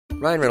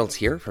Ryan Reynolds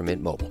here from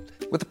Mint Mobile.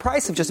 With the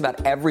price of just about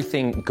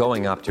everything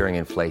going up during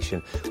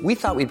inflation, we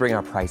thought we'd bring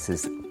our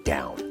prices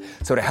down.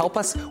 So to help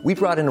us, we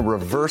brought in a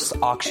reverse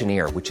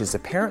auctioneer, which is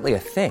apparently a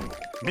thing.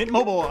 Mint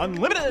Mobile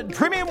Unlimited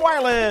Premium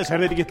Wireless. How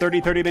to get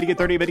 30, 30, bit to get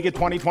 30, bit to get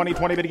 20, 20,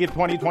 20, bit to get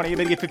 20, 20,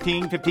 bit to get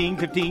 15, 15,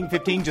 15,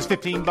 15, just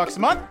 $15 a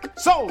month?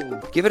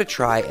 Sold! Give it a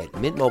try at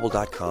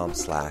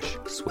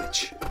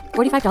mintmobile.com/switch.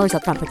 $45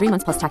 up front for 3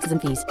 months plus taxes and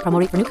fees. Promo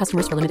rate for new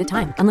customers for limited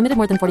time. Unlimited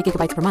more than 40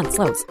 gigabytes per month.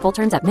 Slows full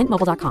terms at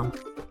mintmobile.com.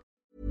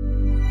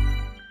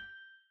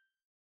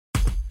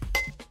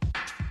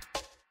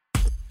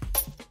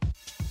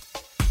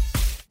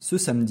 Ce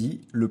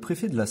samedi, le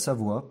préfet de la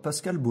Savoie,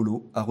 Pascal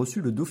Bollot, a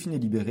reçu le Dauphiné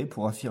libéré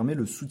pour affirmer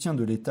le soutien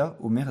de l'État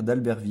au maire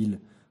d'Albertville,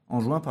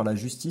 enjoint par la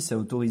justice à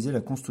autoriser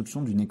la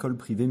construction d'une école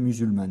privée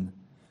musulmane.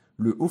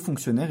 Le haut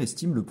fonctionnaire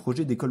estime le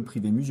projet d'école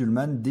privée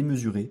musulmane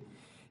démesuré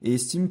et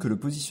estime que le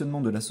positionnement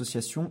de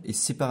l'association est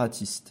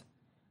séparatiste.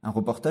 Un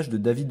reportage de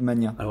David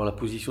Magna. Alors la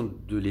position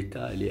de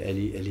l'État, elle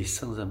est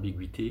sans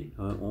ambiguïté.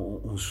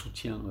 On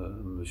soutient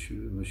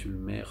monsieur le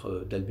maire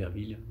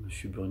d'Albertville,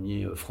 monsieur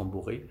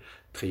Bernier-Framboré,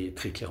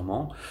 très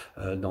clairement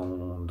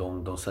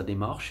dans sa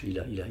démarche.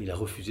 Il a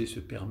refusé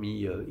ce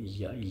permis il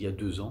y a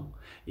 2 ans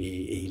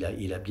et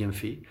il a bien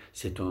fait.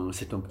 C'est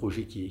un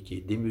projet qui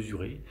est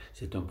démesuré.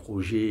 C'est un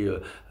projet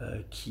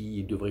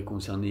qui devrait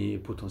concerner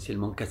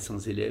potentiellement 400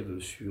 élèves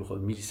sur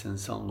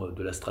 1500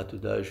 de la strate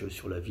d'âge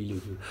sur la ville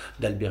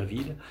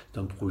d'Albertville.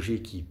 C'est un projet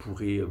qui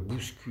pourrait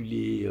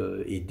bousculer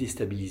et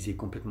déstabiliser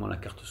complètement la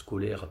carte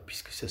scolaire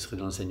puisque ça serait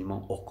de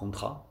l'enseignement hors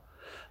contrat.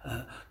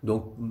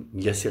 Donc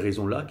il y a ces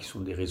raisons-là qui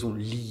sont des raisons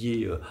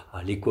liées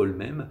à l'école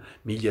même,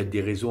 mais il y a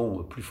des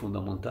raisons plus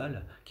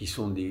fondamentales qui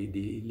sont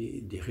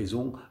des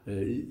raisons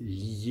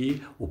liées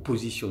au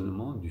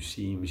positionnement du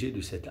CIMG,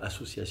 de cette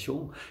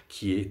association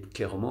qui est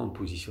clairement un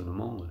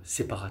positionnement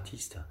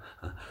séparatiste.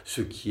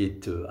 Ce qui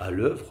est à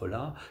l'œuvre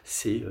là,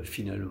 c'est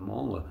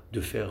finalement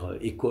de faire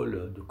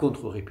école de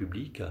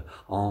contre-république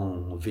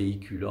en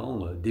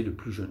véhiculant dès le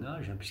plus jeune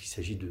âge, puisqu'il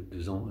s'agit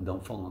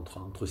d'enfants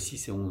entre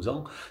 6 et 11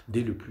 ans,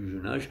 dès le plus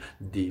jeune âge,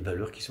 des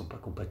valeurs qui ne sont pas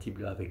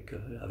compatibles avec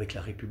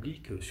la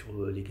République,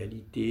 sur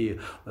l'égalité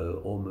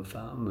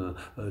homme-femme,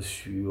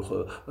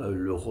 sur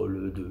le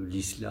rôle de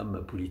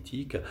l'islam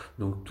politique.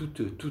 Donc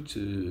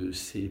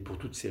pour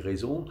toutes ces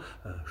raisons,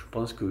 je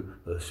pense que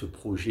ce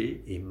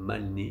projet est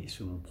mal né,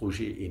 ce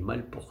projet est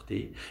mal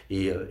porté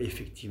et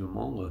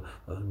effectivement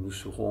nous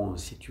serons en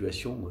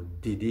situation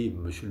d'aider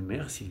monsieur le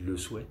maire, s'il le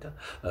souhaite,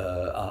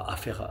 à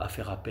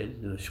faire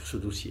appel sur ce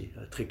dossier,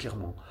 très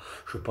clairement.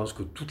 Je pense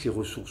que toutes les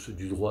ressources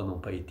du droit n'ont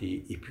pas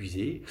été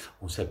épuisées.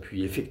 On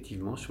s'appuie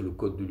effectivement sur le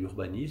code de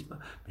l'urbanisme,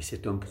 mais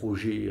c'est un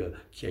projet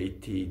qui a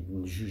été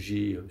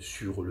jugé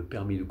sur le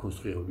permis de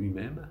construire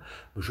lui-même.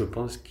 Je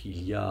pense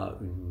qu'il y a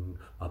une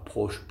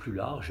approche plus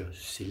large,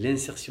 c'est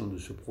l'insertion de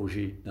ce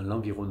projet dans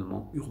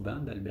l'environnement urbain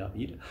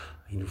d'Albertville.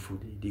 Il nous faut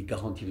des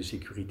garanties de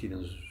sécurité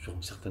sur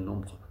un certain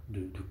nombre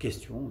de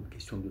questions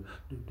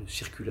de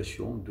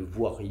circulation, de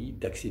voirie,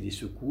 d'accès des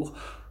secours.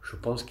 Je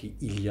pense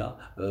qu'il y a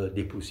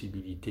des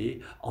possibilités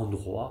en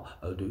droit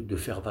de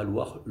faire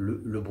valoir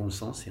le bon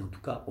sens, et en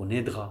tout cas on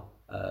aidera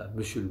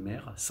monsieur le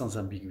maire sans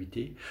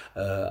ambiguïté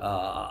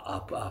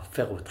à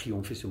faire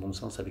triompher ce bon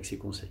sens avec ses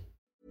conseils.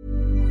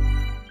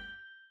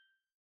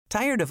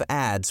 Tired of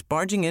ads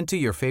barging into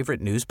your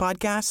favorite news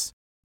podcasts?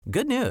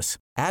 Good news.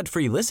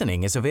 Ad-free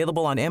listening is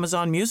available on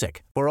Amazon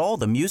Music for all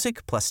the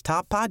music plus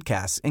top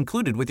podcasts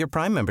included with your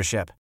Prime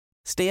membership.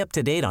 Stay up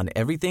to date on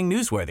everything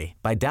newsworthy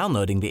by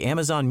downloading the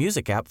Amazon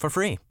Music app for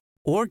free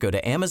or go to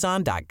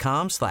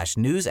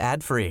amazon.com/news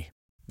ad free.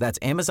 That's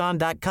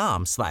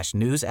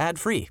amazon.com/news ad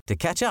free to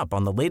catch up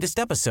on the latest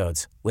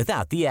episodes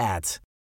without the ads.